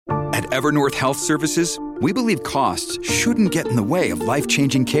At Evernorth Health Services, we believe costs shouldn't get in the way of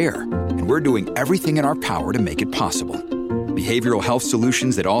life-changing care, and we're doing everything in our power to make it possible. Behavioral health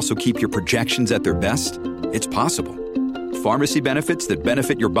solutions that also keep your projections at their best? It's possible. Pharmacy benefits that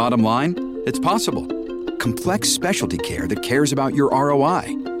benefit your bottom line? It's possible. Complex specialty care that cares about your ROI?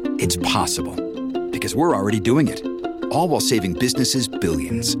 It's possible. Because we're already doing it. All while saving businesses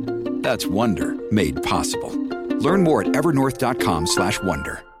billions. That's Wonder made possible. Learn more at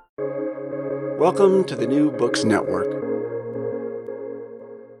evernorth.com/wonder. Welcome to the New Books Network.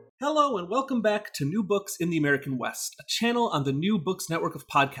 Hello and welcome back to New Books in the American West, a channel on the New Books Network of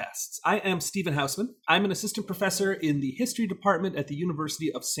podcasts. I am Stephen Hausman. I'm an assistant professor in the history department at the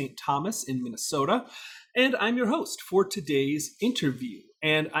University of St. Thomas in Minnesota, and I'm your host for today's interview.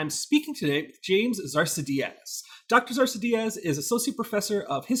 And I'm speaking today with James Zarsadiaz. Dr. Zarsadiaz is associate professor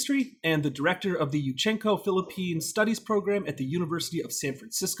of history and the director of the Yushchenko Philippine Studies program at the University of San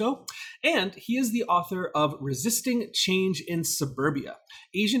Francisco. And he is the author of Resisting Change in Suburbia,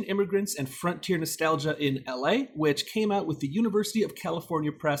 Asian Immigrants and Frontier Nostalgia in LA, which came out with the University of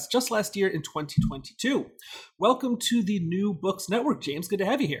California Press just last year in 2022. Welcome to the New Books Network, James. Good to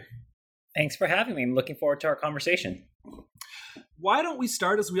have you here. Thanks for having me. I'm looking forward to our conversation. Why don't we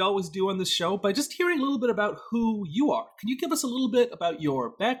start, as we always do on this show, by just hearing a little bit about who you are? Can you give us a little bit about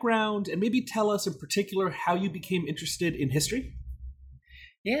your background and maybe tell us in particular how you became interested in history?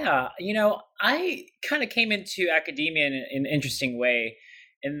 Yeah, I kind of came into academia in an interesting way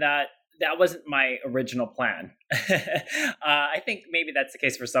in that wasn't my original plan. I think maybe that's the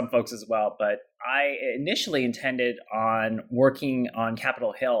case for some folks as well, but I initially intended on working on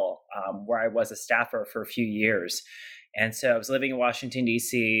Capitol Hill, where I was a staffer for a few years. And so I was living in Washington,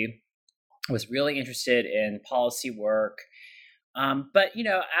 D.C., was really interested in policy work. But,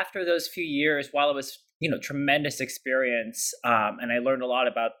 after those few years, while it was, tremendous experience, and I learned a lot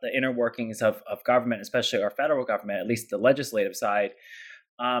about the inner workings of government, especially our federal government, at least the legislative side,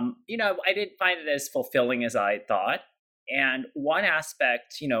 I didn't find it as fulfilling as I thought. And one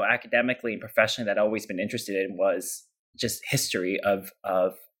aspect, academically and professionally that I've always been interested in was just history of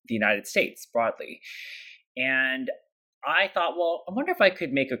the United States broadly. And I thought, well, I wonder if I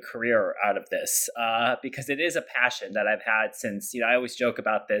could make a career out of this, because it is a passion that I've had since, I always joke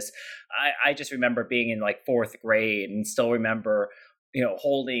about this. I just remember being in like fourth grade and still remember,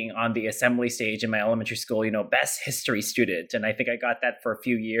 holding on the assembly stage in my elementary school, best history student. And I think I got that for a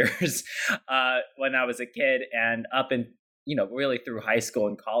few years when I was a kid, and up in, really through high school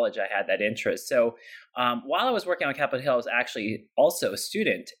and college, I had that interest. So while I was working on Capitol Hill, I was actually also a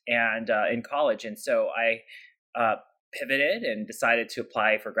student and in college. And so I pivoted and decided to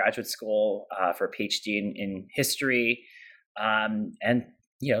apply for graduate school for a PhD in history. And,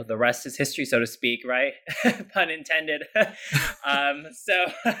 the rest is history, so to speak, right? Pun intended. But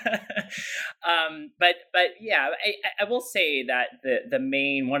yeah, I will say that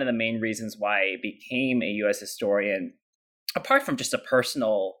one of the main reasons why I became a U.S. historian, apart from just a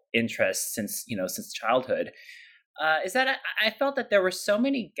personal interest since childhood, is that I felt that there were so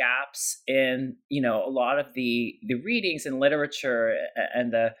many gaps in, a lot of the readings and literature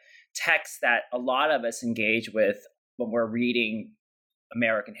and the texts that a lot of us engage with when we're reading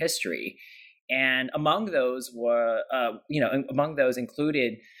American history. And among those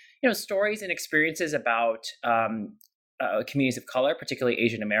included, stories and experiences about communities of color, particularly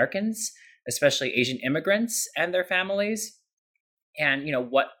Asian Americans, especially Asian immigrants and their families, and,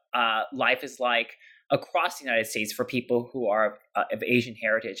 what life is like across the United States for people who are of Asian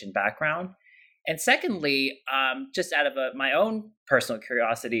heritage and background. And secondly, just out of my own personal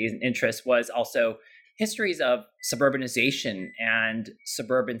curiosity and interest, was also histories of suburbanization and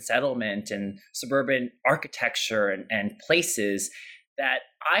suburban settlement and suburban architecture and places that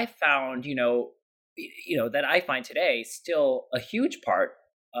I found, that I find today still a huge part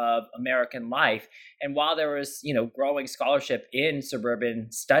of American life. And while there was, growing scholarship in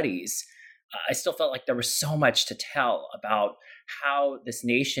suburban studies, I still felt like there was so much to tell about how this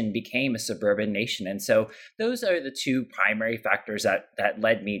nation became a suburban nation. And so those are the two primary factors that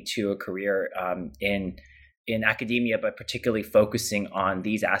led me to a career in academia, but particularly focusing on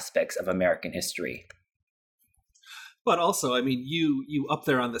these aspects of American history. But also, you up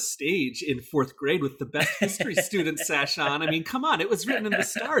there on the stage in fourth grade with the best history student sash on. Come on, it was written in the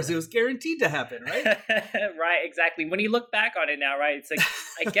stars. It was guaranteed to happen, right? Right, exactly. When you look back on it now, right, it's like,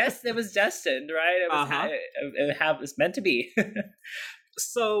 I guess it was destined, right? It was meant to be.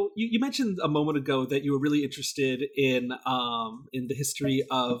 So you mentioned a moment ago that you were really interested in the history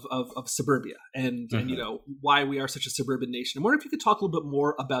of suburbia and why we are such a suburban nation. I'm wondering if you could talk a little bit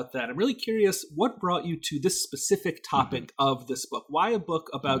more about that. I'm really curious what brought you to this specific topic of this book. Why a book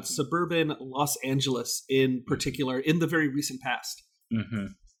about suburban Los Angeles in particular in the very recent past?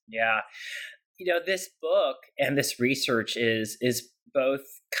 Yeah, this book and this research is both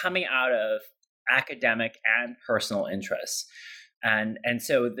coming out of academic and personal interests. And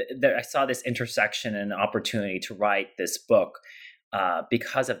so I saw this intersection and opportunity to write this book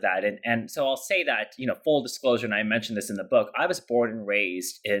because of that. And so I'll say that, full disclosure, and I mentioned this in the book, I was born and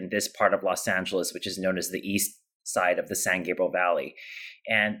raised in this part of Los Angeles, which is known as the east side of the San Gabriel Valley.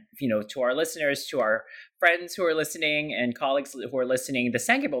 And, to our listeners, to our friends who are listening and colleagues who are listening, the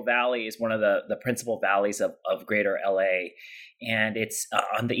San Gabriel Valley is one of the principal valleys of greater LA. And it's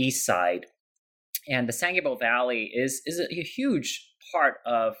on the east side. And the San Gabriel Valley is a huge part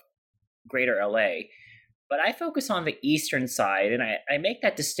of greater LA. But I focus on the eastern side, and I make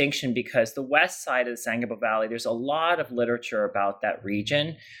that distinction because the west side of the San Gabriel Valley, there's a lot of literature about that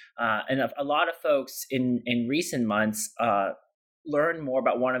region. And a lot of folks in recent months learn more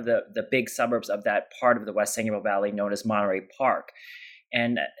about one of the big suburbs of that part of the West San Gabriel Valley known as Monterey Park.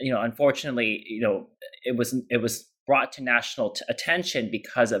 And, unfortunately, it was brought to national attention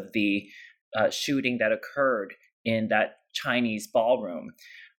because of the shooting that occurred in that Chinese ballroom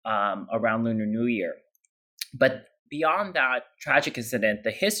around Lunar New Year. But beyond that tragic incident,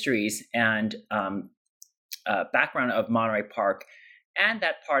 the histories and background of Monterey Park and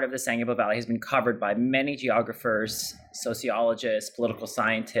that part of the San Gabriel Valley has been covered by many geographers, sociologists, political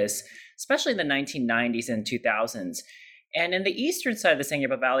scientists, especially in the 1990s and 2000s. And in the eastern side of the San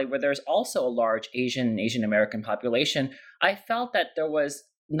Gabriel Valley, where there's also a large Asian American population, I felt that there was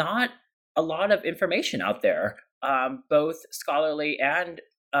not a lot of information out there, both scholarly and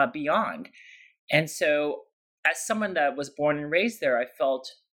beyond. And so as someone that was born and raised there, I felt,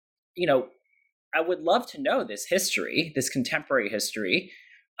 I would love to know this history, this contemporary history.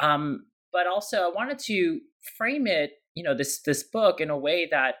 But also I wanted to frame it, this book in a way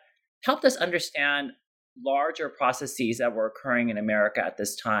that helped us understand larger processes that were occurring in America at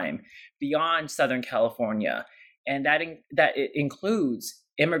this time beyond Southern California. And that it includes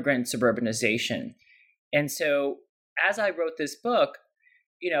immigrant suburbanization. And so as I wrote this book,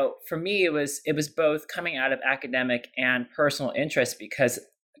 for me, it was both coming out of academic and personal interest, because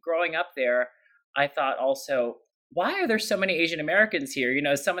growing up there, I thought also, why are there so many Asian Americans here?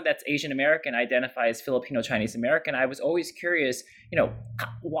 Someone that's Asian American identifies Filipino Chinese American. I was always curious,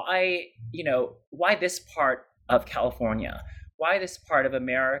 why this part of California? Why this part of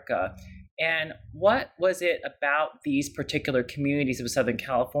America? And what was it about these particular communities of Southern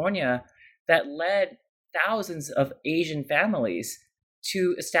California that led thousands of Asian families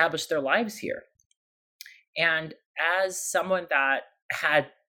to establish their lives here? And as someone that had,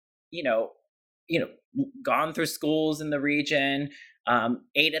 gone through schools in the region,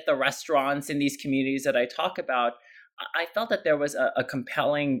 ate at the restaurants in these communities that I talk about, I felt that there was a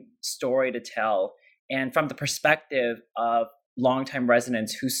compelling story to tell. And from the perspective of longtime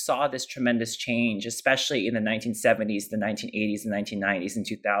residents who saw this tremendous change, especially in the 1970s, the 1980s, the 1990s, and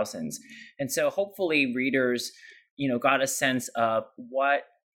 2000s. And so hopefully readers, got a sense of what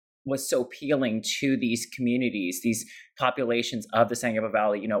was so appealing to these communities, these populations of the San Gabriel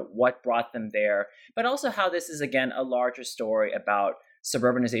Valley, what brought them there, but also how this is, again, a larger story about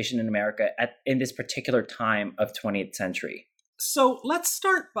suburbanization in America in this particular time of 20th century. So let's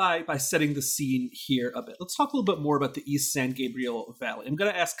start by setting the scene here a bit. Let's talk a little bit more about the East San Gabriel Valley. I'm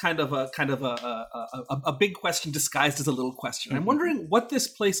going to ask kind of a big question disguised as a little question. I'm wondering what this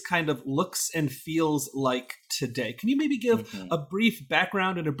place kind of looks and feels like today. Can you maybe give a brief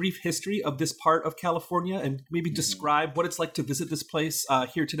background and a brief history of this part of California, and maybe describe what it's like to visit this place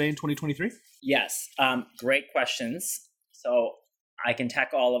here today in 2023? Yes, great questions. So I can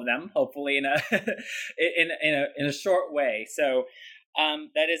tackle all of them, hopefully in a in a short way. So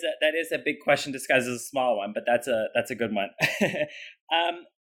that is a big question disguised as a small one, but that's a good one.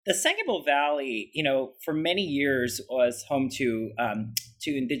 The San Gabriel Valley, for many years was home to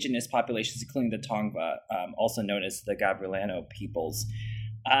indigenous populations, including the Tongva, also known as the Gabrielano peoples,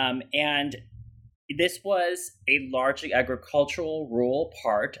 and this was a largely agricultural, rural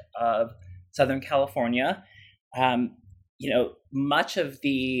part of Southern California. Much of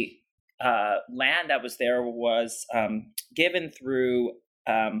the land that was there was given through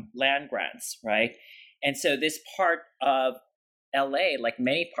land grants, right? And so this part of LA, like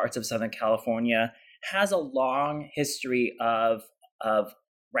many parts of Southern California, has a long history of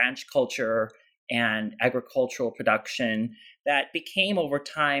ranch culture and agricultural production that became over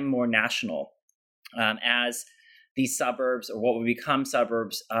time more national as these suburbs, or what would become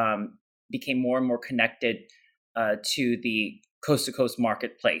suburbs, became more and more connected to the coast-to-coast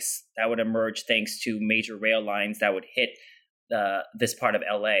marketplace that would emerge thanks to major rail lines that would hit this part of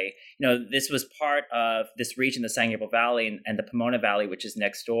LA. This was part of this region, the San Gabriel Valley and the Pomona Valley, which is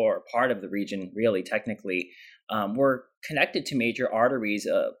next door, part of the region, really, technically, were connected to major arteries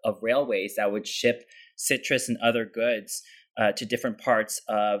of railways that would ship citrus and other goods to different parts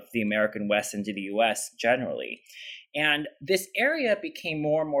of the American West and to the U.S. generally. And this area became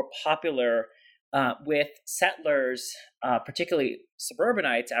more and more popular with settlers, particularly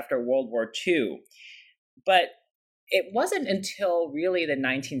suburbanites, after World War II. But it wasn't until really the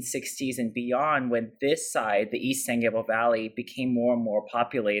 1960s and beyond when this side, the East San Gabriel Valley, became more and more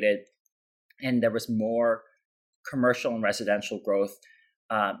populated, and there was more commercial and residential growth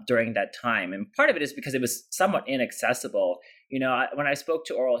during that time. And part of it is because it was somewhat inaccessible. When I spoke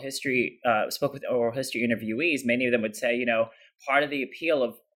with oral history interviewees, many of them would say, part of the appeal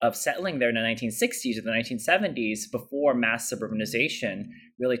of settling there in the 1960s or the 1970s, before mass suburbanization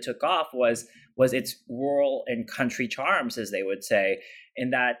really took off, was its rural and country charms, as they would say, in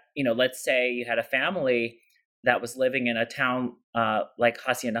that, let's say you had a family that was living in a town like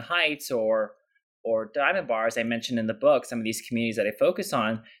Hacienda Heights or Diamond Bar, as I mentioned in the book, some of these communities that I focus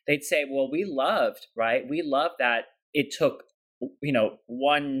on, they'd say, well, we loved that it took,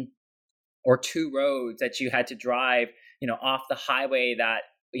 one or two roads that you had to drive, off the highway, that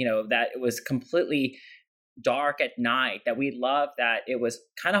it was completely dark at night, that we loved that it was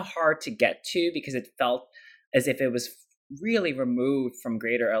kind of hard to get to because it felt as if it was really removed from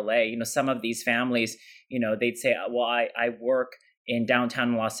greater LA. Some of these families, they'd say, well, I work in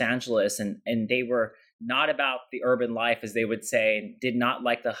downtown Los Angeles, and they were not about the urban life, as they would say, and did not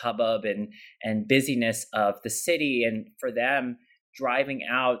like the hubbub and busyness of the city. And for them, driving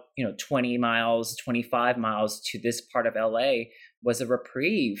out, 20 miles, 25 miles to this part of LA was a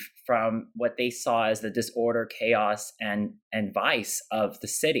reprieve from what they saw as the disorder, chaos, and vice of the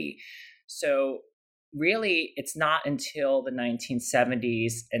city. So really, it's not until the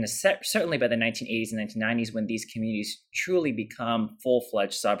 1970s and certainly by the 1980s and 1990s when these communities truly become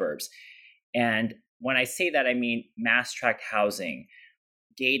full-fledged suburbs. And when I say that, I mean mass tract housing,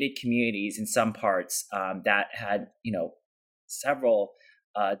 gated communities in some parts that had, several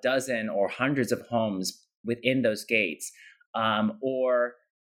dozen or hundreds of homes within those gates, or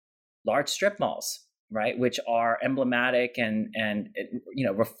large strip malls, right, which are emblematic and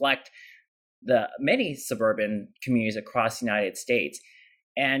reflect the many suburban communities across the United States.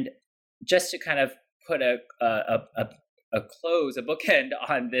 And just to kind of put a bookend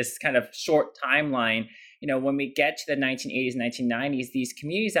on this kind of short timeline, when we get to the 1980s and 1990s, these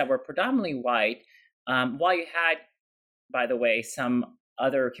communities that were predominantly white, while you had, by the way, some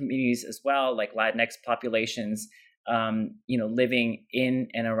other communities as well, like Latinx populations, living in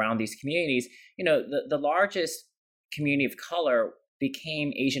and around these communities, the largest community of color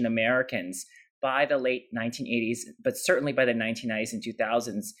became Asian Americans by the late 1980s, but certainly by the 1990s and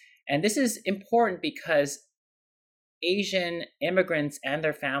 2000s. And this is important because Asian immigrants and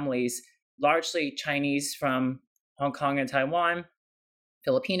their families, largely Chinese from Hong Kong and Taiwan,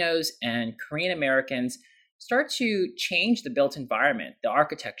 Filipinos, and Korean Americans, start to change the built environment, the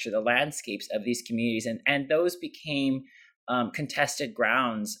architecture, the landscapes of these communities. And those became contested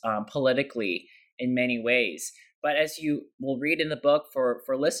grounds politically in many ways. But as you will read in the book for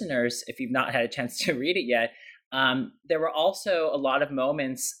listeners, if you've not had a chance to read it yet, there were also a lot of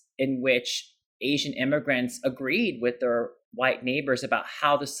moments in which Asian immigrants agreed with their white neighbors about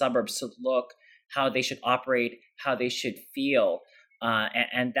how the suburbs should look, how they should operate, how they should feel.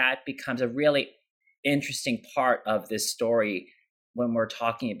 And that becomes a really interesting part of this story when we're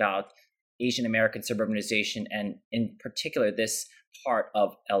talking about Asian American suburbanization, and in particular, this part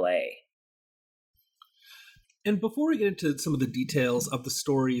of LA. And before we get into some of the details of the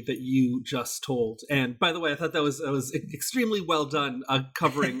story that you just told, and by the way, I thought that was extremely well done,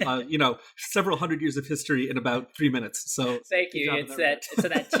 covering several hundred years of history in about 3 minutes. So thank you. It's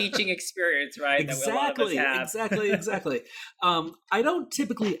that teaching experience, right? Exactly, that a lot of us have. exactly. I don't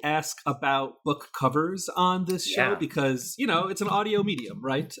typically ask about book covers on this show because it's an audio medium,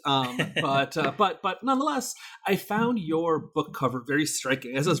 right? But nonetheless, I found your book cover very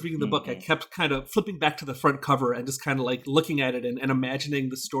striking. As I was reading the book, I kept kind of flipping back to the front cover cover and just kind of like looking at it and imagining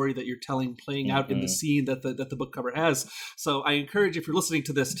the story that you're telling playing out in the scene that the book cover has. So I encourage, if you're listening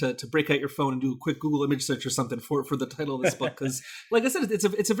to this, to break out your phone and do a quick Google image search or something for the title of this book, because like I said,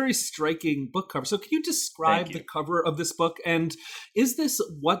 it's a very striking book cover. So can you describe the cover of this book, and is this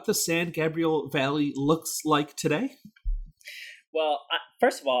what the San Gabriel Valley looks like today? Well,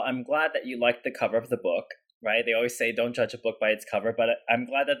 first of all, I'm glad that you liked the cover of the book, right? They always say don't judge a book by its cover, but I'm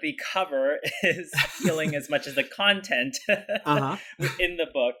glad that the cover is appealing as much as the content in the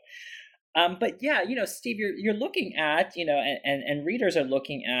book. But yeah, Steve, you're looking at, and readers are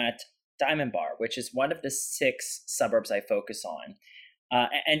looking at Diamond Bar, which is one of the 6 suburbs I focus on.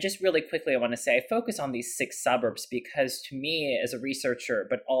 And just really quickly, I want to say I focus on these 6 suburbs because to me, as a researcher,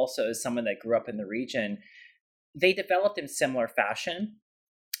 but also as someone that grew up in the region, they developed in similar fashion.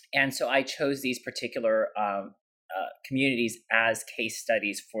 And so I chose these particular communities as case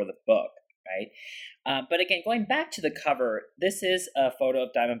studies for the book, right? But again, going back to the cover, this is a photo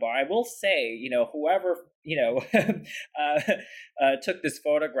of Diamond Bar. I will say, whoever, took this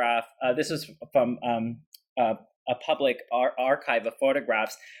photograph, this was from a public archive of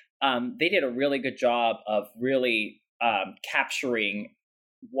photographs. They did a really good job of really capturing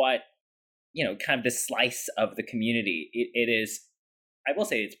what, kind of this slice of the community. It is, I will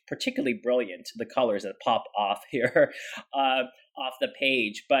say, it's particularly brilliant, the colors that pop off here off the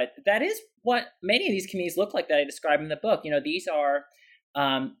page. But that is what many of these communities look like that I describe in the book. These are,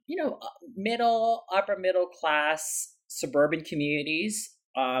 upper middle class suburban communities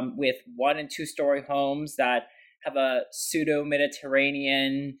with 1- and 2-story homes that have a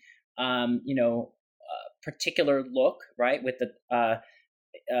pseudo-Mediterranean, particular look, right? With the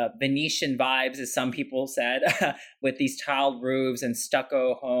Venetian vibes, as some people said, with these tiled roofs and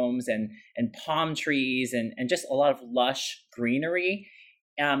stucco homes and palm trees and just a lot of lush greenery.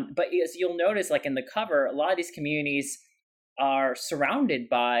 But as you'll notice, like in the cover, a lot of these communities are surrounded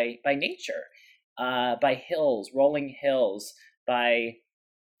by nature, by hills, rolling hills, by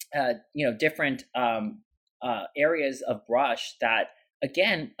different areas of brush that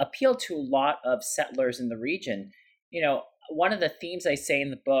again appeal to a lot of settlers in the region. One of the themes I say in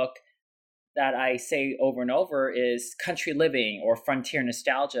the book that I say over and over is country living or frontier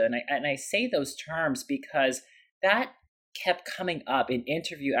nostalgia. And I say those terms because that kept coming up in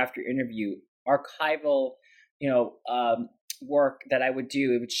interview after interview, archival, work that I would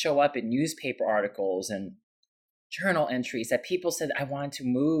do. It would show up in newspaper articles and journal entries that people said, I wanted to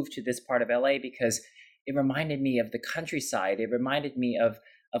move to this part of LA because it reminded me of the countryside. It reminded me of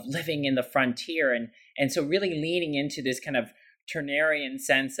living in the frontier. And so really leaning into this kind of Turnerian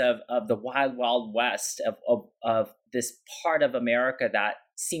sense of the wild, wild west of this part of America that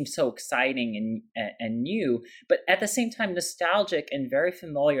seems so exciting and new, but at the same time nostalgic and very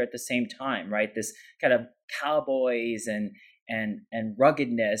familiar at the same time, right? This kind of cowboys and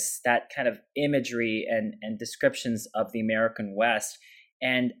ruggedness, that kind of imagery and descriptions of the American West.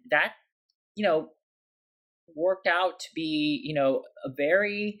 And that, worked out to be, a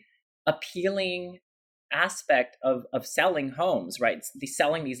very appealing aspect of selling homes, right?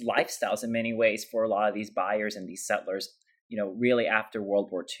 Selling these lifestyles in many ways for a lot of these buyers and these settlers, really after World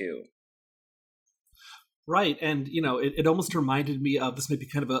War II. Right. And, it almost reminded me of, this might be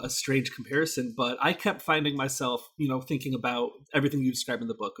kind of a strange comparison, but I kept finding myself, thinking about everything you describe in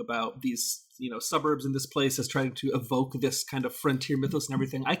the book about these, suburbs in this place as trying to evoke this kind of frontier mythos and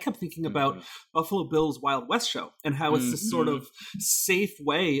everything. I kept thinking about Buffalo Bill's Wild West show and how it's this sort of safe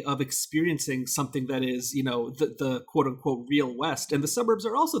way of experiencing something that is, the quote unquote real West. And the suburbs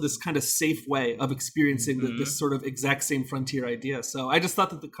are also this kind of safe way of experiencing this sort of exact same frontier idea. So I just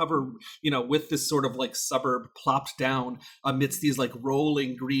thought that the cover, with this sort of like suburb plopped down amidst these like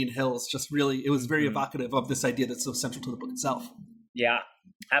rolling green hills, just really, it was very evocative of this idea that's so central to the book itself. Yeah,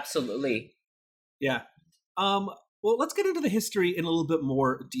 absolutely. Yeah. Well, let's get into the history in a little bit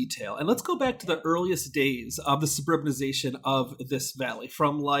more detail. And let's go back to the earliest days of the suburbanization of this valley,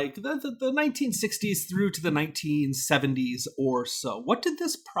 from like the 1960s through to the 1970s or so. What did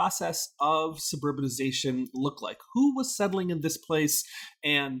this process of suburbanization look like? Who was settling in this place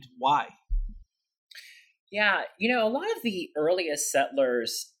and why? Yeah, a lot of the earliest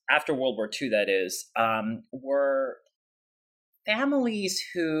settlers after World War II, that is, were families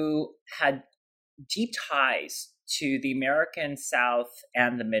who had deep ties to the American South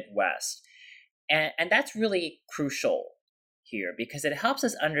and the Midwest. And that's really crucial here because it helps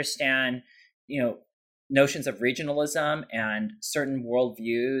us understand, notions of regionalism and certain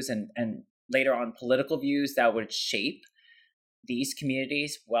worldviews and later on political views that would shape these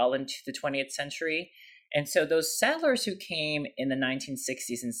communities well into the 20th century. And so those settlers who came in the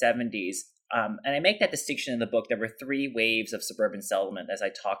 1960s and 70s, And I make that distinction in the book. There were three waves of suburban settlement, as I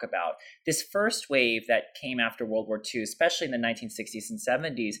talk about. This first wave that came after World War II, especially in the 1960s and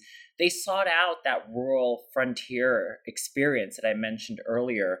 70s, they sought out that rural frontier experience that I mentioned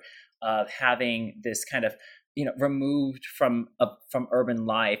earlier of having this kind of, removed from urban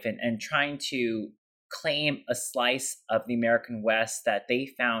life and trying to claim a slice of the American West that they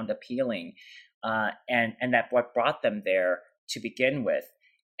found appealing, and that what brought them there to begin with.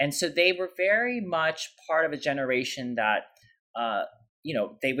 And so they were very much part of a generation that,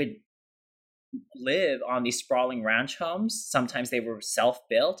 they would live on these sprawling ranch homes. Sometimes they were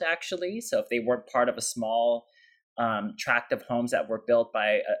self-built, actually. So if they weren't part of a small tract of homes that were built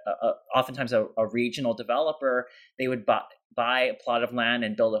by oftentimes a regional developer, they would buy a plot of land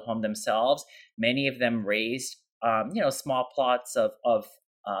and build a home themselves. Many of them raised, small plots of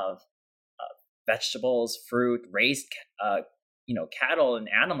vegetables, fruit, raised, cattle and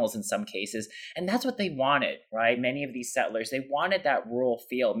animals in some cases. And that's what they wanted, right? Many of these settlers, they wanted that rural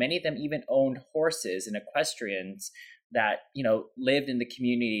feel. Many of them even owned horses and equestrians that, lived in the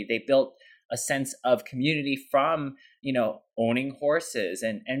community. They built a sense of community from, owning horses,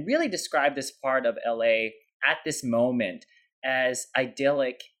 and really describe this part of LA at this moment as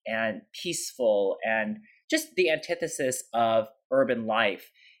idyllic and peaceful and just the antithesis of urban life.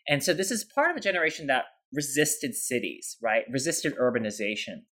 And so this is part of a generation that resisted cities, right? Resisted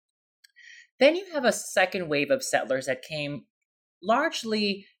urbanization. Then you have a second wave of settlers that came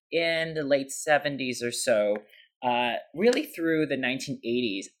largely in the late 70s or so, really through the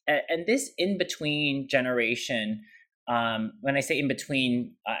 1980s. And this in-between generation, when I say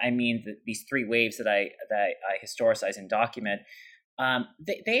in-between, I mean these three waves that I historicize and document.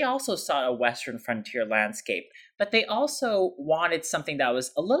 They also saw a Western frontier landscape, but they also wanted something that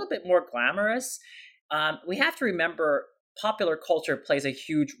was a little bit more glamorous. We have to remember popular culture plays a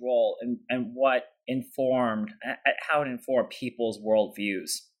huge role in how it informed people's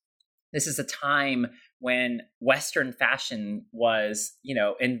worldviews. This is a time when Western fashion was,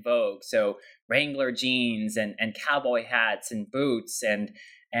 in vogue. So Wrangler jeans and cowboy hats and boots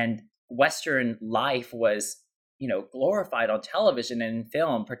and Western life was, glorified on television and in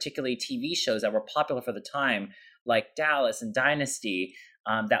film, particularly TV shows that were popular for the time, like Dallas and Dynasty,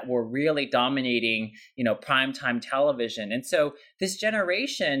 that were really dominating, primetime television. And so this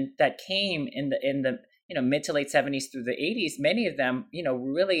generation that came in the mid to late 70s through the 80s, many of them,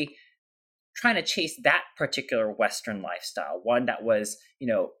 really trying to chase that particular Western lifestyle, one that was,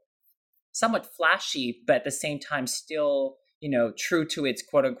 somewhat flashy, but at the same time still, true to its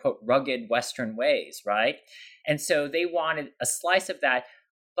quote unquote rugged Western ways, right? And so they wanted a slice of that,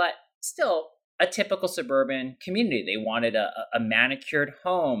 but still a typical suburban community. They wanted a manicured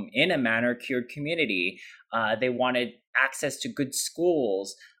home in a manicured community. They wanted access to good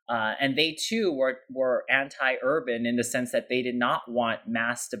schools. And they too were anti-urban in the sense that they did not want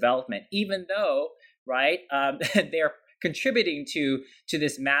mass development, even though, right, they're contributing to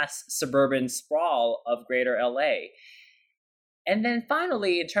this mass suburban sprawl of greater LA. And then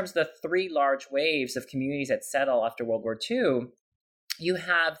finally, in terms of the three large waves of communities that settle after World War II, you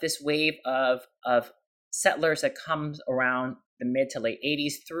have this wave of settlers that comes around the mid to late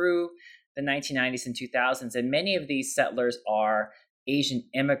 80s through the 1990s and 2000s. And many of these settlers are Asian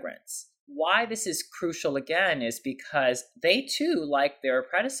immigrants. Why this is crucial again is because they too, like their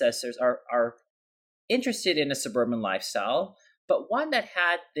predecessors, are interested in a suburban lifestyle, but one that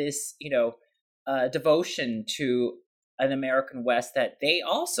had this, devotion to an American West that they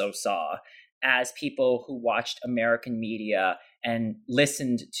also saw as people who watched American media and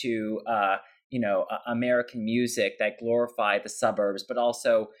listened to, American music that glorified the suburbs, but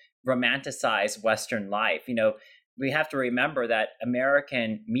also romanticized Western life. We have to remember that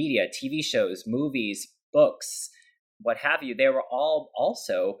American media, TV shows, movies, books, what have you, they were all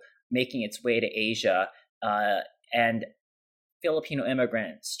also making its way to Asia, and Filipino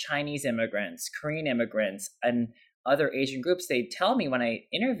immigrants, Chinese immigrants, Korean immigrants, and other Asian groups. They tell me when I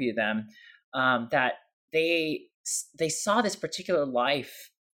interview them that they saw this particular life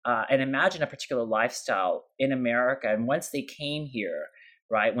and imagined a particular lifestyle in America. And once they came here,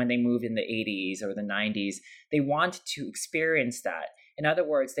 right, when they moved in the 80s or the 90s, they wanted to experience that. In other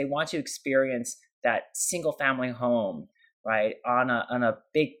words, they want to experience that single family home, right, on a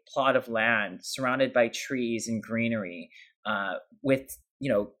big plot of land surrounded by trees and greenery, with,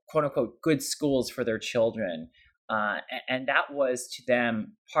 quote unquote, good schools for their children. And that was to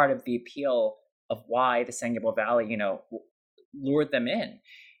them part of the appeal of why the San Gabriel Valley, lured them in.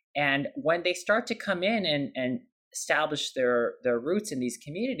 And when they start to come in and establish their roots in these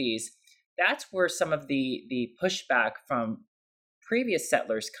communities, that's where some of the pushback from previous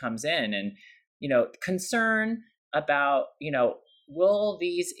settlers comes in, and, concern about, will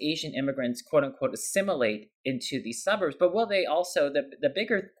these Asian immigrants, quote unquote, assimilate into these suburbs? But will they also, the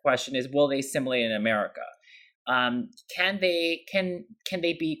bigger question is, will they assimilate in America? Can they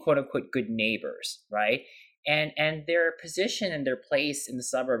be, quote unquote, good neighbors, right? And their position and their place in the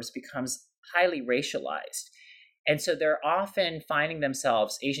suburbs becomes highly racialized. And so they're often finding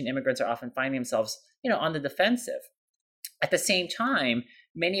themselves, Asian immigrants are often finding themselves, on the defensive. At the same time,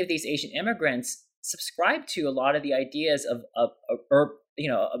 many of these Asian immigrants subscribe to a lot of the ideas of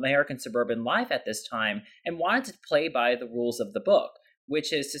American suburban life at this time, and wanted to play by the rules of the book,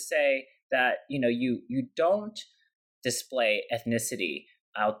 which is to say that, you don't display ethnicity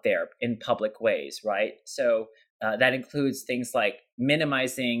out there in public ways, right? So that includes things like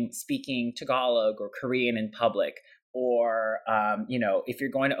minimizing speaking Tagalog or Korean in public, or, if you're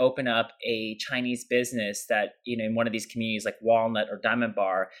going to open up a Chinese business that, in one of these communities like Walnut or Diamond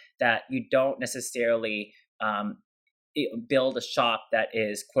Bar, that you don't necessarily build a shop that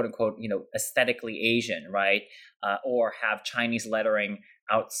is, quote unquote, aesthetically Asian, right? Or have Chinese lettering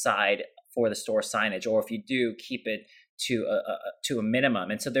outside for the store signage, or if you do, keep it to a minimum.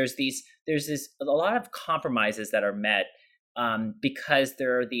 And so there's a lot of compromises that are met because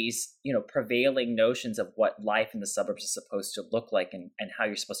there are these, prevailing notions of what life in the suburbs is supposed to look like, and how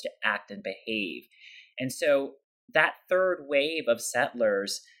you're supposed to act and behave. And so that third wave of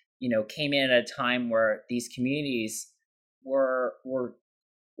settlers, came in at a time where these communities were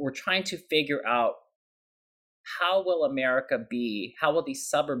trying to figure out, how will America be? How will these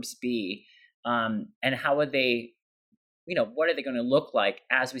suburbs be? And how would they, what are they going to look like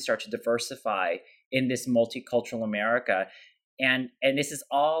as we start to diversify in this multicultural America? And this is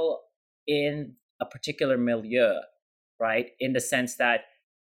all in a particular milieu, right? In the sense that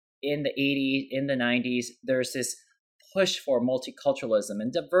in the 80s, in the 90s, there's this push for multiculturalism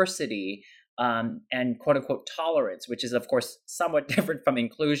and diversity, and quote unquote tolerance, which is of course somewhat different from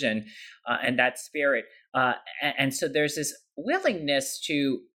inclusion and that spirit. And so there's this willingness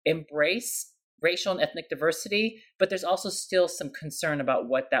to embrace racial and ethnic diversity, but there's also still some concern about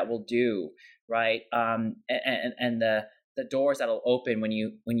what that will do, right? And the doors that'll open when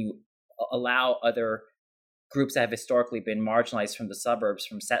you allow other groups that have historically been marginalized from the suburbs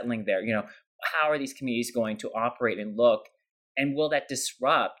from settling there. How are these communities going to operate and look, and will that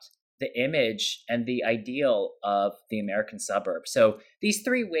disrupt the image and the ideal of the American suburb? So these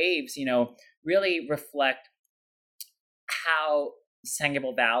three waves, really reflect how San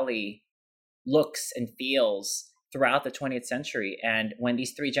Gabriel Valley looks and feels throughout the 20th century. And when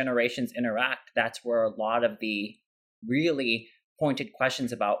these three generations interact, that's where a lot of the really pointed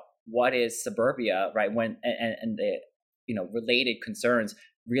questions about what is suburbia, right, when and the related concerns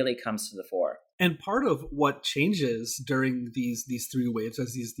really comes to the fore. And part of what changes during these three waves,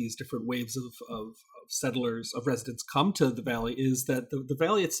 as these different waves of settlers, of residents come to the valley, is that the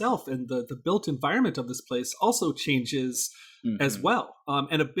valley itself and the built environment of this place also changes as well.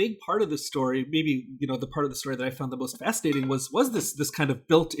 And a big part of the story, maybe the part of the story that I found the most fascinating was this kind of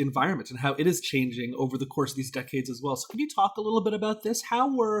built environment and how it is changing over the course of these decades as well. So can you talk a little bit about this?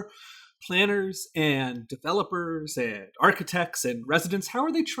 How were planners and developers and architects and residents, how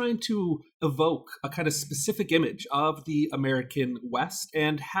are they trying to evoke a kind of specific image of the American West?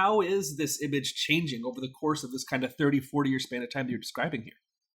 And how is this image changing over the course of this kind of 30, 40-year span of time that you're describing here?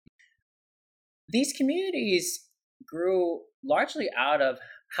 These communities grew largely out of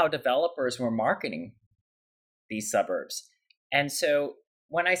how developers were marketing these suburbs. And so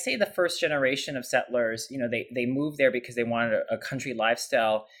when I say the first generation of settlers, they moved there because they wanted a country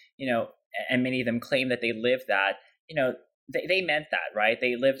lifestyle, and many of them claim that they lived that, they meant that, right?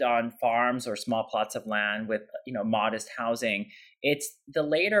 They lived on farms or small plots of land with, modest housing. It's the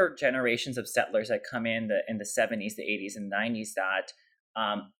later generations of settlers that come in the 70s, the 80s, and 90s that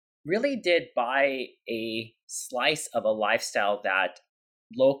really did buy a slice of a lifestyle that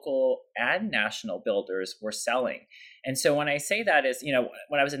local and national builders were selling. And so when I say that is,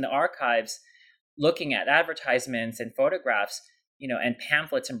 when I was in the archives looking at advertisements and photographs, and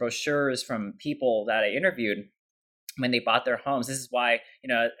pamphlets and brochures from people that I interviewed when they bought their homes. This is why,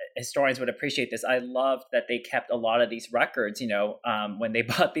 historians would appreciate this. I loved that they kept a lot of these records, when they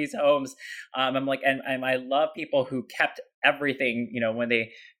bought these homes. I'm like, and I love people who kept everything, when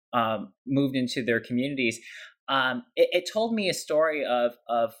they moved into their communities. It told me a story of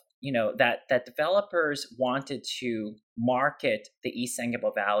that developers wanted to market the East San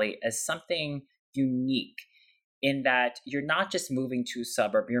Gabriel Valley as something unique, in that you're not just moving to a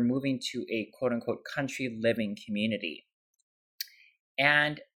suburb, you're moving to a quote unquote country living community.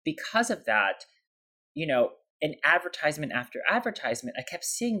 And because of that, in advertisement after advertisement, I kept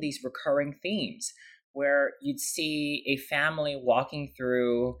seeing these recurring themes where you'd see a family walking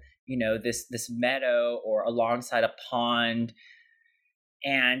through, this meadow or alongside a pond.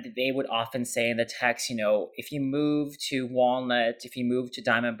 And they would often say in the text, if you move to Walnut, if you move to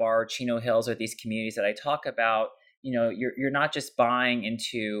Diamond Bar, Chino Hills, or these communities that I talk about, you're not just buying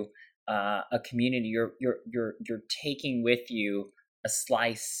into a community. You're taking with you a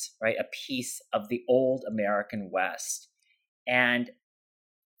slice, right, a piece of the old American West. And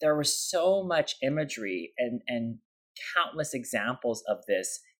there was so much imagery and countless examples of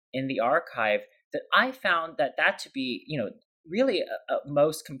this in the archive that I found that to be, really a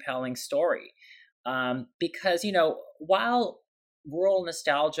most compelling story. Because, while rural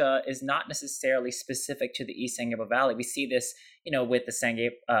nostalgia is not necessarily specific to the East Sangable Valley, we see this, with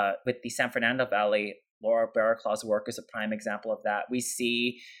the San Fernando Valley. Laura Barraclaw's work is a prime example of that. We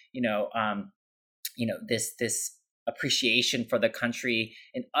see, this appreciation for the country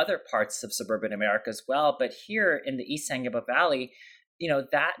in other parts of suburban America as well. But here in the East Sangable Valley,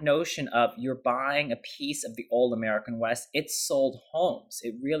 that notion of you're buying a piece of the old American West, it sold homes.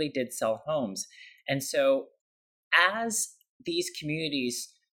 It really did sell homes. And so as these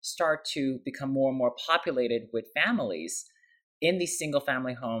communities start to become more and more populated with families in these single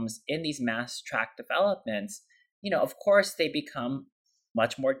family homes, in these mass tract developments, of course they become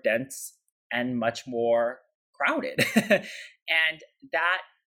much more dense and much more crowded. And that,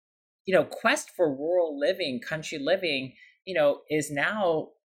 quest for rural living, country living, is now,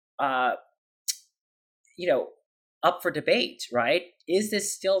 up for debate, right? Is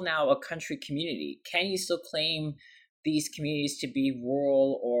this still now a country community? Can you still claim these communities to be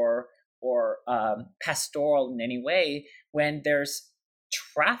rural or pastoral in any way when there's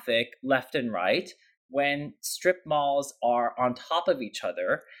traffic left and right, when strip malls are on top of each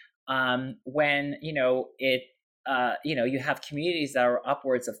other, when, you have communities that are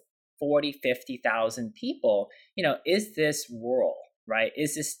upwards of 40, 50,000 people, is this rural, right?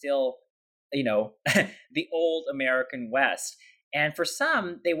 Is this still, the old American West? And for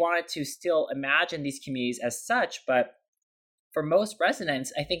some, they wanted to still imagine these communities as such. But for most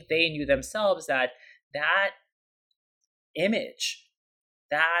residents, I think they knew themselves that image,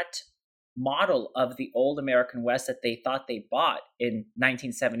 that model of the old American West that they thought they bought in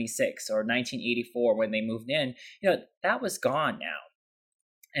 1976 or 1984 when they moved in, that was gone now.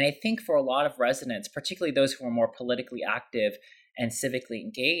 And I think for a lot of residents, particularly those who are more politically active and civically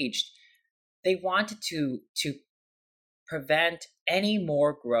engaged, they wanted to prevent any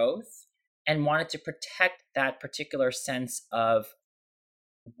more growth and wanted to protect that particular sense of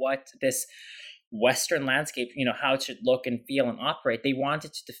what this Western landscape, how it should look and feel and operate. They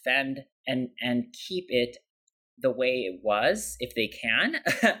wanted to defend and keep it the way it was, if they can,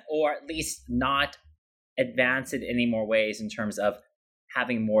 or at least not advance it in any more ways in terms of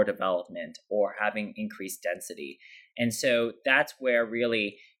having more development or having increased density. And so that's where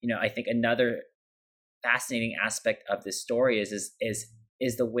really, I think another fascinating aspect of this story is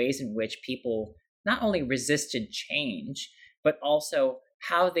the ways in which people not only resisted change, but also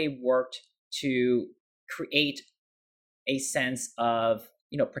how they worked to create a sense of,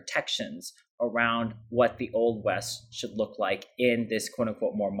 protections around what the Old West should look like in this quote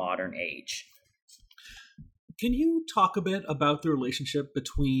unquote more modern age. Can you talk a bit about the relationship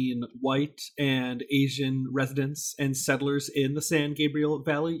between white and Asian residents and settlers in the San Gabriel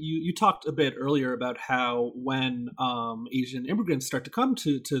Valley? You talked a bit earlier about how when Asian immigrants start to come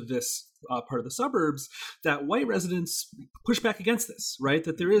to this part of the suburbs, that white residents push back against this, right?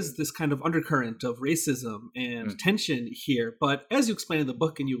 That there is this kind of undercurrent of racism and tension here. But as you explained in the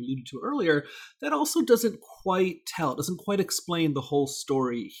book and you alluded to earlier, that also doesn't quite explain the whole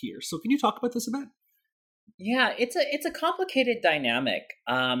story here. So can you talk about this a bit? Yeah, it's a complicated dynamic.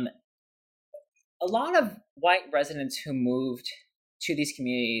 A lot of white residents who moved to these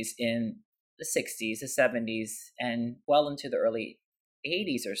communities in the 60s, the 70s, and well into the early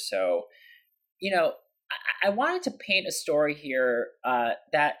 80s or so, I wanted to paint a story here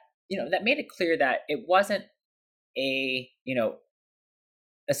that made it clear that it wasn't a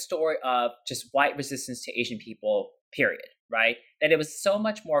story of just white resistance to Asian people, period, right? That it was so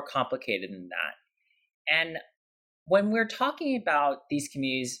much more complicated than that. And when we're talking about these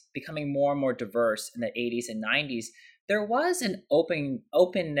communities becoming more and more diverse in the 80s and 90s, there was an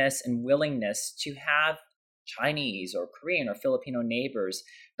openness and willingness to have Chinese or Korean or Filipino neighbors,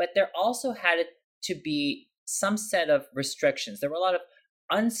 but there also had to be some set of restrictions. There were a lot of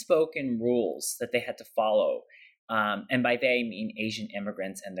unspoken rules that they had to follow. And by they, I mean Asian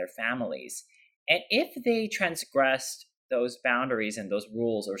immigrants and their families. And if they transgressed those boundaries and those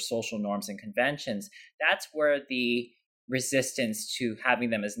rules or social norms and conventions, that's where the resistance to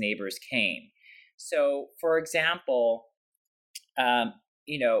having them as neighbors came. So, for example,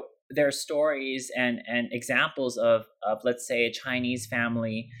 there are stories and examples of let's say a Chinese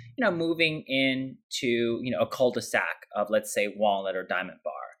family, moving into, a cul-de-sac of, let's say, Walnut or Diamond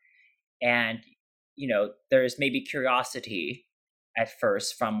Bar. And, there's maybe curiosity at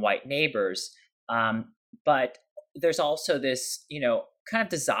first from white neighbors. But there's also this, kind of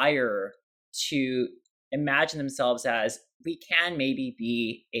desire to imagine themselves as, we can maybe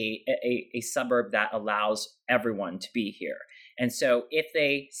be a suburb that allows everyone to be here. And so if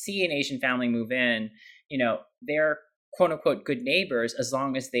they see an Asian family move in, they're quote unquote good neighbors as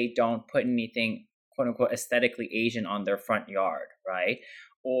long as they don't put anything quote unquote aesthetically Asian on their front yard, right?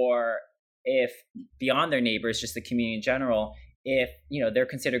 Or if beyond their neighbors, just the community in general, if, they're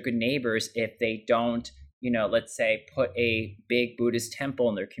considered good neighbors if they don't, let's say, put a big Buddhist temple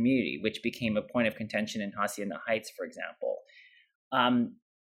in their community, which became a point of contention in Hacienda Heights, for example.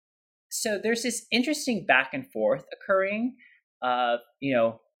 So there's this interesting back and forth occurring of,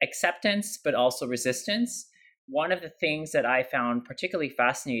 acceptance, but also resistance. One of the things that I found particularly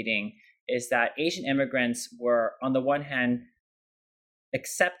fascinating is that Asian immigrants were, on the one hand,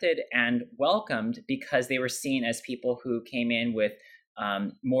 accepted and welcomed because they were seen as people who came in with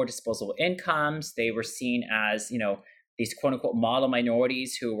more disposable incomes. They were seen as, these quote unquote model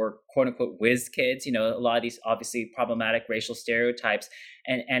minorities who were quote unquote whiz kids, a lot of these obviously problematic racial stereotypes.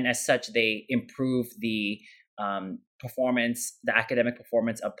 And as such, they improved the academic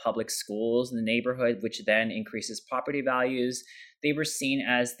performance of public schools in the neighborhood, which then increases property values. They were seen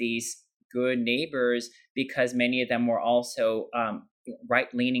as these good neighbors because many of them were also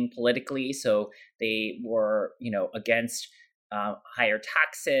right-leaning politically. So they were, against higher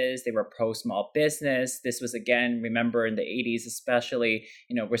taxes. They were pro-small business. This was, again, remember in the 80s especially,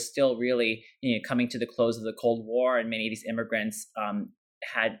 we're still really coming to the close of the Cold War, and many of these immigrants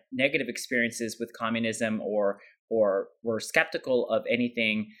had negative experiences with communism or were skeptical of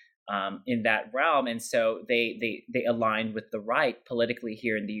anything in that realm. And so they aligned with the right politically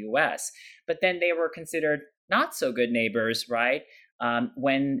here in the US. But then they were considered not so good neighbors, right?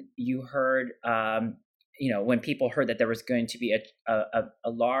 When you heard when people heard that there was going to be a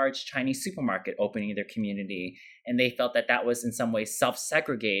large Chinese supermarket opening in their community, and they felt that that was in some way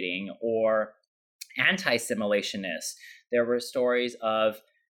self-segregating or anti-assimilationist. There were stories of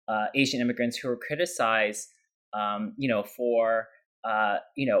Asian immigrants who were criticized, for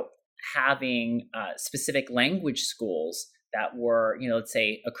having specific language schools that were, let's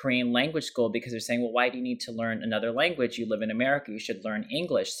say a Korean language school, because they're saying, well, why do you need to learn another language? You live in America, you should learn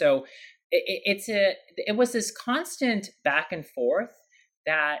English. So it was this constant back and forth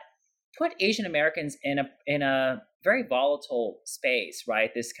that put Asian Americans in a very volatile space,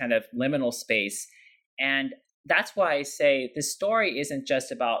 right? This kind of liminal space. And that's why I say this story isn't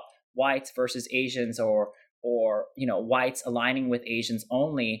just about whites versus Asians or whites aligning with Asians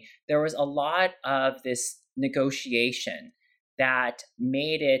only. There was a lot of this negotiation that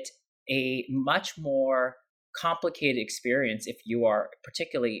made it a much more complicated experience if you are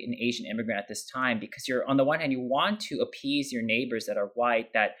particularly an Asian immigrant at this time, because you're, on the one hand, you want to appease your neighbors that are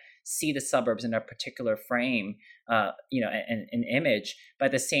white, that see the suburbs in a particular frame, an image, but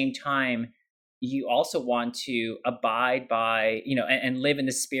at the same time, you also want to abide by, and live in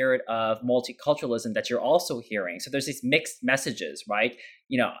the spirit of multiculturalism that you're also hearing. So there's these mixed messages, right?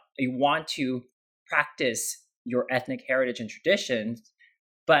 You want to practice your ethnic heritage and traditions,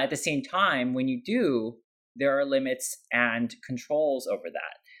 but at the same time, when you do, there are limits and controls over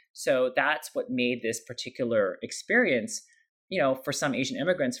that. So that's what made this particular experience, for some Asian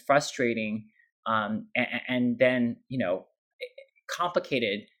immigrants, frustrating, and then,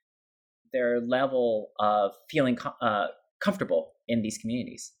 complicated their level of feeling comfortable in these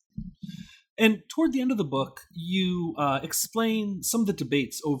communities. And toward the end of the book, you explain some of the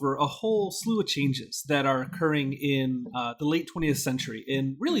debates over a whole slew of changes that are occurring in the late 20th century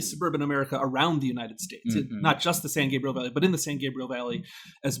in really suburban America around the United States, not just the San Gabriel Valley, but in the San Gabriel Valley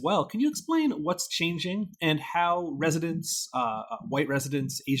as well. Can you explain what's changing and how residents, white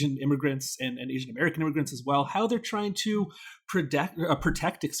residents, Asian immigrants, and Asian American immigrants as well, how they're trying to protect,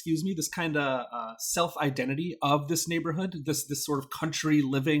 this kind of self-identity of this neighborhood, this sort of country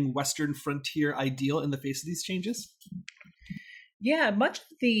living Western frontier ideal in the face of these changes? Yeah, much of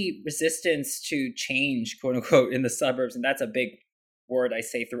the resistance to change, quote unquote, in the suburbs, and that's a big word I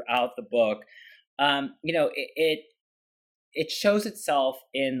say throughout the book, it shows itself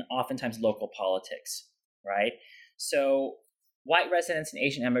in oftentimes local politics, right? So white residents and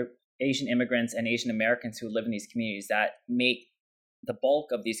Asian Asian immigrants and Asian Americans who live in these communities that make the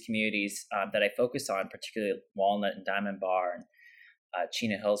bulk of these communities that I focus on, particularly Walnut and Diamond Bar and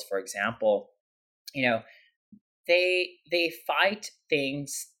Chino Hills, for example, they fight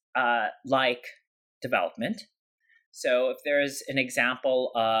things like development. So if there's an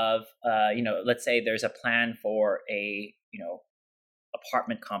example of, let's say there's a plan for a,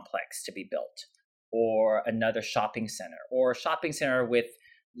 apartment complex to be built, or another shopping center, or a shopping center with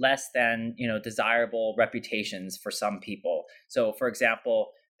less than, desirable reputations for some people. So for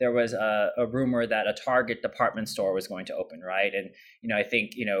example, there was a rumor that a Target department store was going to open, right? And, I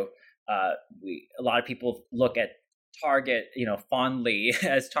think, a lot of people look at Target, fondly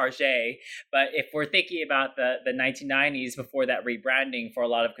as Target. But if we're thinking about the 1990s before that rebranding for a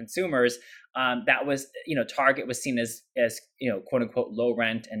lot of consumers, that was, Target was seen as quote unquote low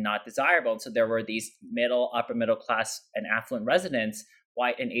rent and not desirable. And so there were these upper middle class and affluent residents,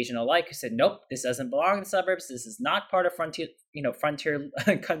 white and Asian alike, who said, nope, this doesn't belong in the suburbs. This is not part of frontier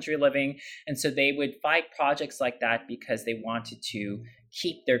country living. And so they would fight projects like that because they wanted to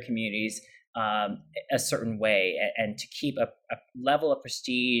keep their communities a certain way, and to keep a level of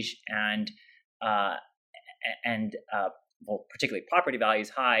prestige and particularly property values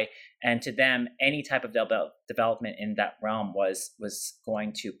high. And to them, any type of development in that realm was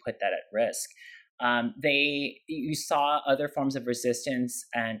going to put that at risk. You saw other forms of resistance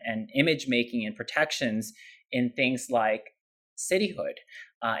and image making and protections in things like cityhood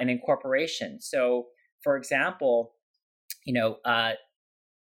and incorporation. So, for example,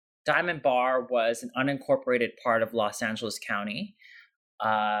 Diamond Bar was an unincorporated part of Los Angeles County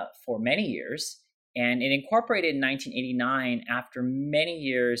for many years, and it incorporated in 1989 after many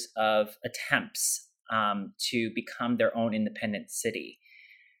years of attempts to become their own independent city.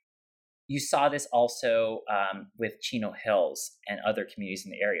 You saw this also with Chino Hills and other communities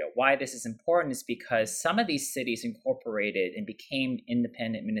in the area. Why this is important is because some of these cities incorporated and became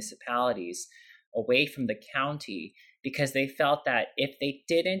independent municipalities away from the county because they felt that if they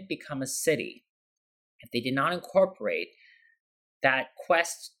didn't become a city, if they did not incorporate, that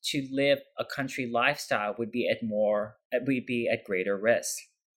quest to live a country lifestyle would be at greater risk.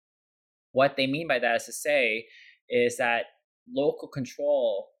 What they mean by that is to say is that local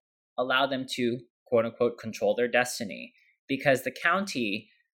control allowed them to, quote unquote, control their destiny, because the county,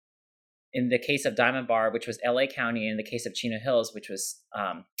 in the case of Diamond Bar, which was LA County, and in the case of Chino Hills, which was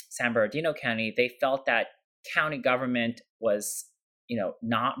San Bernardino County, they felt that county government was,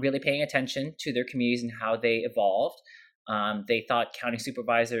 not really paying attention to their communities and how they evolved. They thought county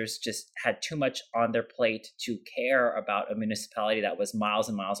supervisors just had too much on their plate to care about a municipality that was miles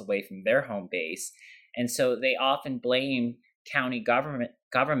and miles away from their home base. And so they often blame county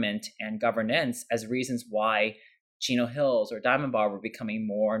government and governance as reasons why Chino Hills or Diamond Bar were becoming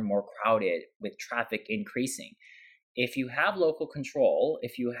more and more crowded, with traffic increasing. If you have local control,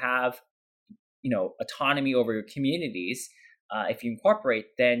 if you have autonomy over your communities, if you incorporate,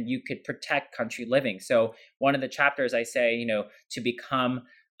 then you could protect country living. So one of the chapters I say, to become,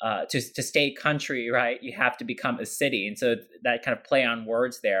 to stay country, right, you have to become a city. And so that kind of play on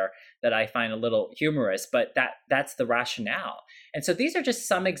words there that I find a little humorous, but that's the rationale. And so these are just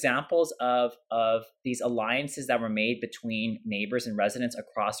some examples of these alliances that were made between neighbors and residents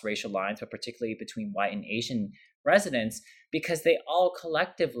across racial lines, but particularly between white and Asian residents, because they all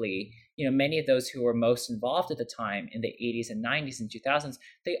collectively, many of those who were most involved at the time in the 80s and 90s and 2000s,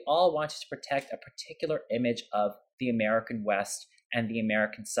 they all wanted to protect a particular image of the American West and the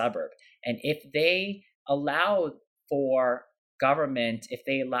American suburb. And if they allowed for government, if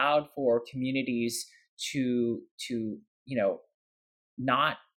they allowed for communities to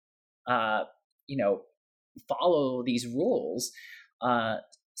not follow these rules,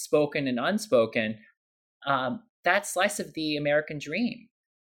 spoken and unspoken, that slice of the American dream,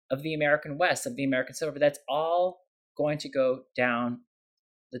 of the American West, of the American suburb, that's all going to go down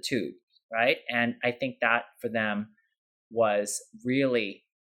the tube, right? And I think that for them was really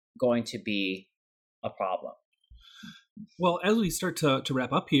going to be a problem. Well, as we start to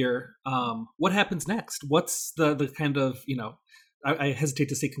wrap up here, what happens next? What's the kind of, I hesitate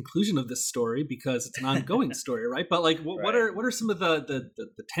to say conclusion of this story because it's an ongoing story, right? But like, what are some of the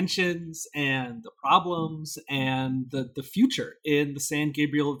tensions and the problems and the future in the San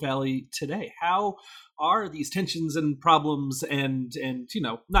Gabriel Valley today? How are these tensions and problems and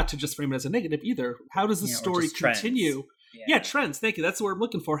not to just frame it as a negative either? How does the story continue? Yeah, trends. Thank you. That's what we're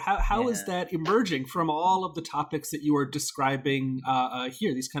looking for. How is that emerging from all of the topics that you are describing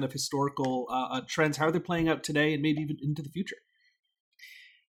here? These kind of historical trends. How are they playing out today and maybe even into the future?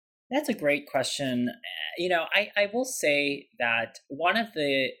 That's a great question. I will say that one of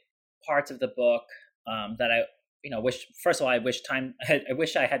the parts of the book that I, wish, first of all, I wish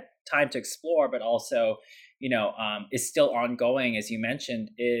I had time to explore, but also, is still ongoing, as you mentioned,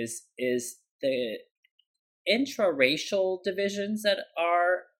 is the intra-racial divisions that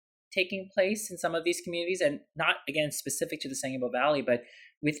are taking place in some of these communities, and not, again, specific to the San Gabriel Valley, but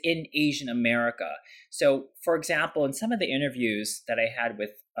within Asian America. So, for example, in some of the interviews that I had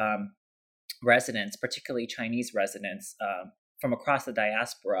with residents, particularly Chinese residents from across the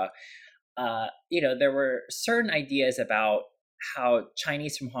diaspora, there were certain ideas about how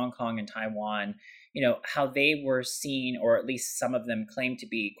Chinese from Hong Kong and Taiwan, how they were seen, or at least some of them claimed to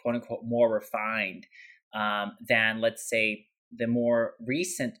be, quote unquote, more refined than, let's say, the more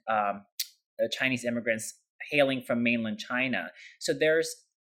recent Chinese immigrants hailing from mainland China. So there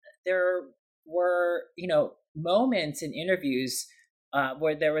were, moments in interviews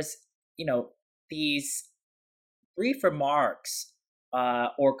where there was, these brief remarks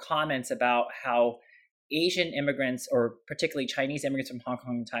or comments about how Asian immigrants, or particularly Chinese immigrants from Hong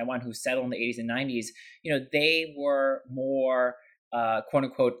Kong and Taiwan who settled in the 80s and 90s, they were more, quote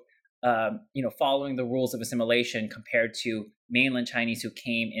unquote, following the rules of assimilation compared to mainland Chinese who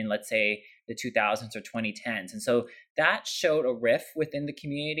came in, let's say, the 2000s or 2010s. And so that showed a rift within the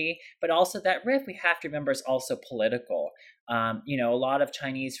community, but also that rift, we have to remember, is also political. A lot of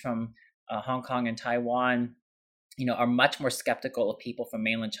Chinese from Hong Kong and Taiwan, are much more skeptical of people from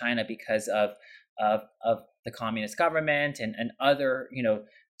mainland China because of the communist government and other,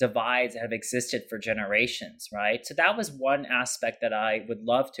 divides that have existed for generations, right? So that was one aspect that I would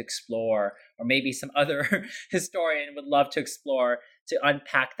love to explore, or maybe some other historian would love to explore, to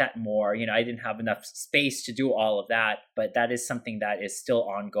unpack that more. I didn't have enough space to do all of that, but that is something that is still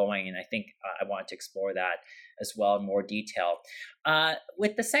ongoing, and I think I want to explore that as well in more detail.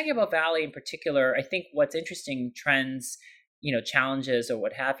 With the San Gabriel Valley in particular, I think what's interesting, trends, challenges, or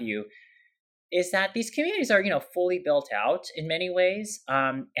what have you, is that these communities are, fully built out in many ways.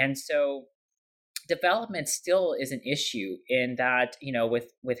 And so development still is an issue in that,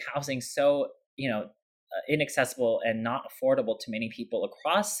 with housing so, inaccessible and not affordable to many people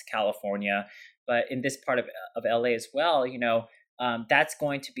across California, but in this part of LA as well, that's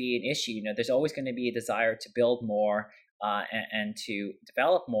going to be an issue. There's always going to be a desire to build more and to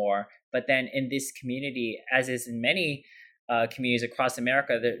develop more. But then in this community, as is in many communities across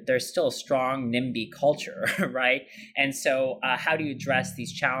America, there's still a strong NIMBY culture, right? And so how do you address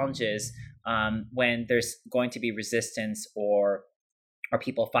these challenges when there's going to be resistance or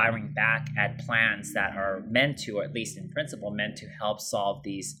people firing back at plans that are meant to, or at least in principle, meant to help solve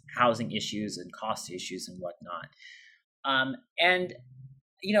these housing issues and cost issues and whatnot? And,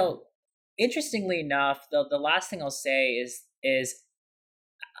 interestingly enough, the last thing I'll say is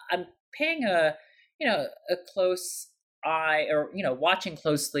I'm paying a close eye, or watching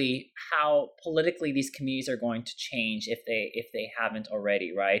closely how politically these communities are going to change if they haven't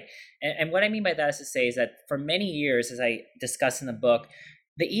already, right? And what I mean by that is to say is that for many years, as I discuss in the book,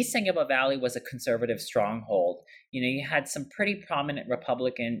 the East San Gabriel Valley was a conservative stronghold. You had some pretty prominent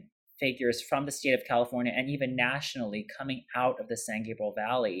Republican figures from the state of California and even nationally coming out of the San Gabriel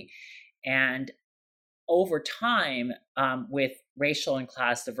Valley. And over time, with racial and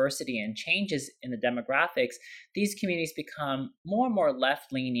class diversity and changes in the demographics, these communities become more and more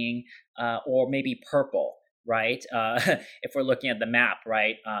left-leaning, or maybe purple, right? If we're looking at the map,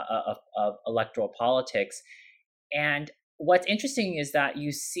 right, of electoral politics. And what's interesting is that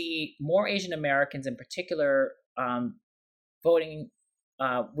you see more Asian Americans in particular voting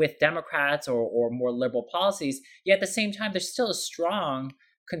with Democrats or more liberal policies, yet at the same time, there's still a strong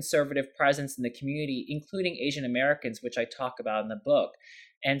conservative presence in the community, including Asian Americans, which I talk about in the book.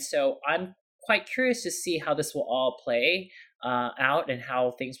 And so I'm quite curious to see how this will all play out and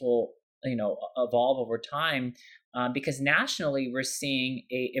how things will, evolve over time, because nationally we're seeing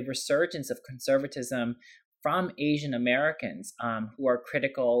a resurgence of conservatism from Asian Americans who are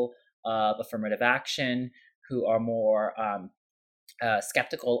critical of affirmative action, who are more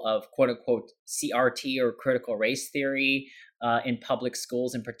skeptical of quote unquote CRT or critical race theory in public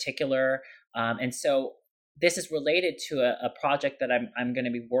schools in particular. And so this is related to a project that I'm going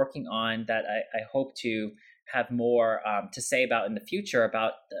to be working on that I hope to have more to say about in the future,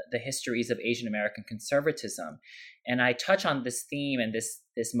 about the histories of Asian American conservatism. And I touch on this theme and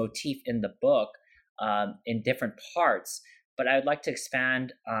this motif in the book in different parts. But I would like to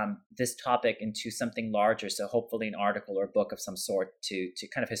expand this topic into something larger. So hopefully an article or a book of some sort to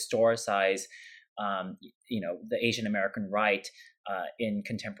kind of historicize, the Asian American right in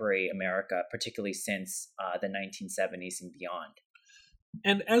contemporary America, particularly since the 1970s and beyond.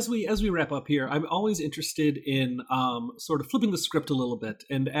 And as we wrap up here, I'm always interested in sort of flipping the script a little bit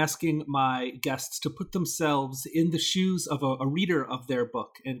and asking my guests to put themselves in the shoes of a reader of their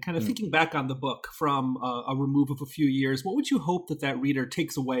book and kind of thinking back on the book from a remove of a few years. What would you hope that that reader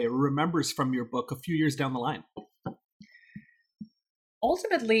takes away or remembers from your book a few years down the line?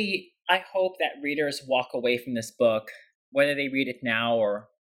 Ultimately, I hope that readers walk away from this book, whether they read it now or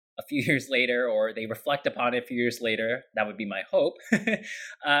a few years later, or they reflect upon it a few years later, that would be my hope,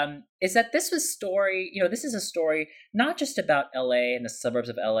 is that this is a story not just about LA and the suburbs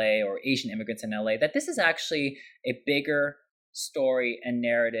of LA or Asian immigrants in LA, that this is actually a bigger story and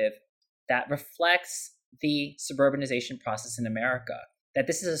narrative that reflects the suburbanization process in America, that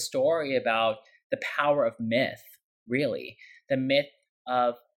this is a story about the power of myth, really, the myth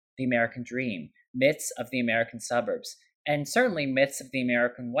of the American dream, myths of the American suburbs, and certainly myths of the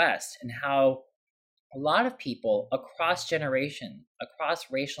American West, and how a lot of people across generation, across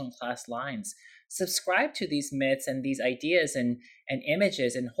racial and class lines, subscribe to these myths and these ideas and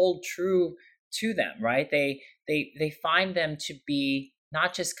images and hold true to them, right? They find them to be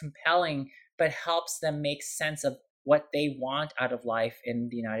not just compelling, but helps them make sense of what they want out of life in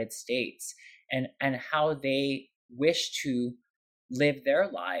the United States and how they wish to live their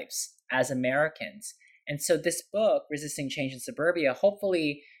lives as Americans. And so this book, Resisting Change in Suburbia,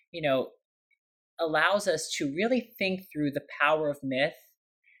 hopefully, allows us to really think through the power of myth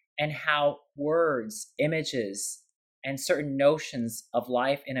and how words, images, and certain notions of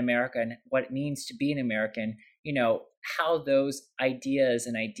life in America and what it means to be an American, how those ideas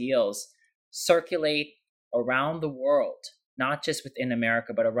and ideals circulate around the world, not just within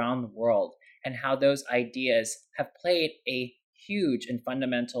America, but around the world, and how those ideas have played a huge and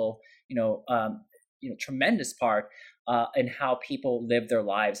fundamental, tremendous part in how people live their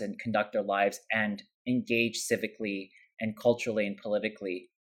lives and conduct their lives and engage civically and culturally and politically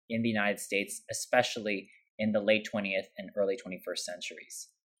in the United States, especially in the late 20th and early 21st centuries.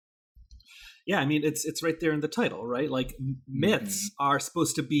 Yeah, I mean, it's right there in the title, right? Like myths are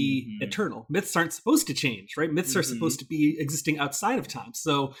supposed to be eternal. Myths aren't supposed to change, right? Myths are supposed to be existing outside of time.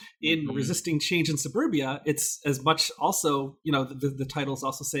 So in Resisting Change in Suburbia, it's as much also, the title is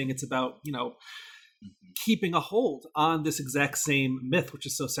also saying it's about, keeping a hold on this exact same myth, which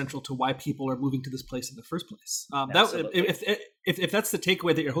is so central to why people are moving to this place in the first place. If that's the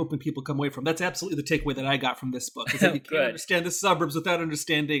takeaway that you're hoping people come away from, that's absolutely the takeaway that I got from this book. Is that you can't understand the suburbs without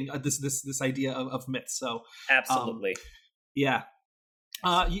understanding this idea of myths. So absolutely, yeah.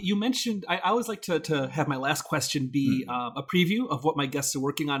 You mentioned, I always like to have my last question be a preview of what my guests are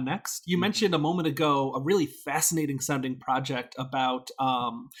working on next. You mentioned a moment ago a really fascinating sounding project about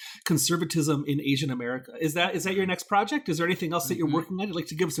conservatism in Asian America. Is that your next project? Is there anything else that you're working on you'd like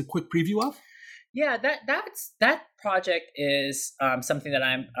to give us a quick preview of? Yeah, that project is something that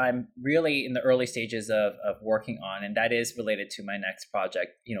I'm really in the early stages of working on, and that is related to my next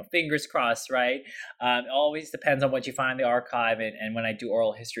project. Fingers crossed, right? It always depends on what you find in the archive, and when I do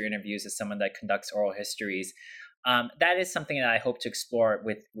oral history interviews as someone that conducts oral histories, that is something that I hope to explore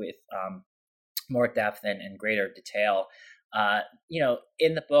with more depth and greater detail.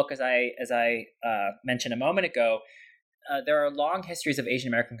 In the book, as I mentioned a moment ago. There are long histories of Asian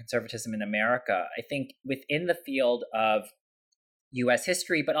American conservatism in America. I think within the field of U.S.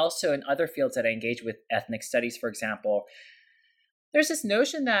 history, but also in other fields that I engage with, ethnic studies, for example, there's this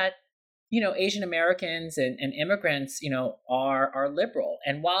notion that, Asian Americans and immigrants, are liberal.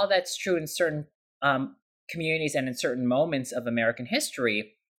 And while that's true in certain communities and in certain moments of American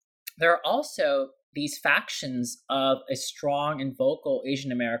history, there are also these factions of a strong and vocal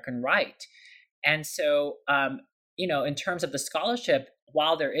Asian American right. And so, in terms of the scholarship,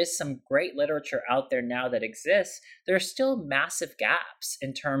 while there is some great literature out there now that exists, there are still massive gaps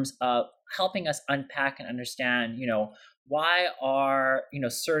in terms of helping us unpack and understand, why are,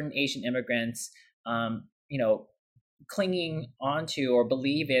 certain Asian immigrants, clinging onto or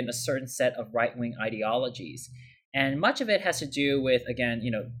believe in a certain set of right-wing ideologies. And much of it has to do with, again,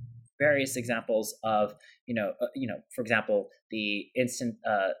 various examples of, for example, the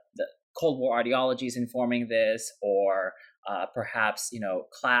Cold War ideologies informing this, or perhaps,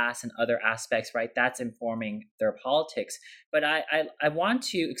 class and other aspects, right? That's informing their politics. But I want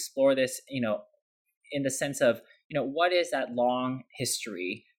to explore this, in the sense of, what is that long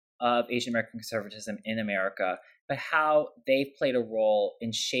history of Asian American conservatism in America, but how they've played a role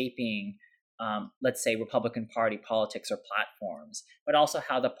in shaping, let's say, Republican Party politics or platforms, but also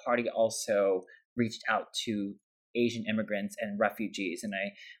how the party also reached out to Asian immigrants and refugees. And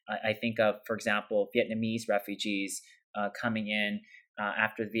I think of, for example, Vietnamese refugees coming in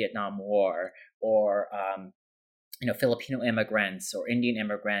after the Vietnam War, or Filipino immigrants or Indian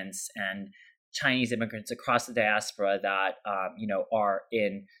immigrants and Chinese immigrants across the diaspora that are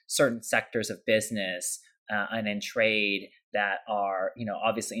in certain sectors of business and in trade that are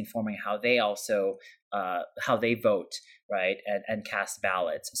obviously informing how they also how they vote, right, and cast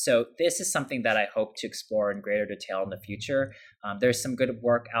ballots. So this is something that I hope to explore in greater detail in the future. There's some good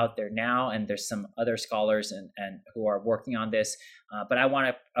work out there now, and there's some other scholars and who are working on this. But I want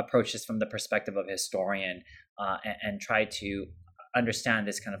to approach this from the perspective of a historian and try to understand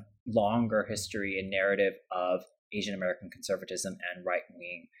this kind of longer history and narrative of Asian American conservatism and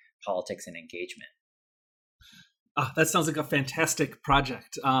right-wing politics and engagement. That sounds like a fantastic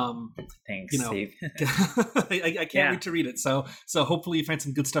project. Thanks, Steve. I can't wait to read it. So hopefully you find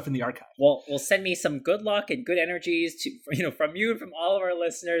some good stuff in the archive. Well, send me some good luck and good energies to from you and from all of our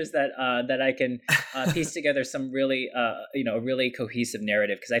listeners that I can piece together some really really cohesive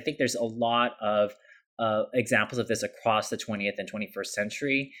narrative, because I think there's a lot of examples of this across the 20th and 21st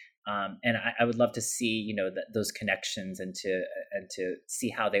century. And I would love to see, those connections and to see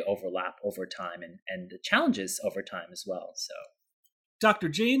how they overlap over time and the challenges over time as well. So, Dr.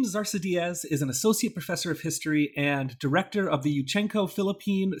 James Zarsadiaz is an associate professor of history and director of the Yuchengco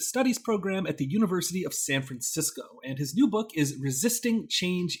Philippine Studies program at the University of San Francisco. And his new book is Resisting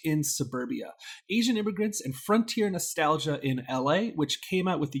Change in Suburbia: Asian Immigrants and Frontier Nostalgia in LA, which came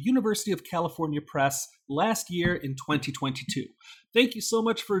out with the University of California Press last year in 2022. Thank you so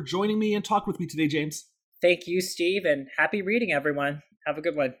much for joining me and talking with me today, James. Thank you, Steve, and happy reading, everyone. Have a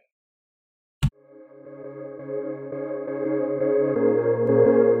good one.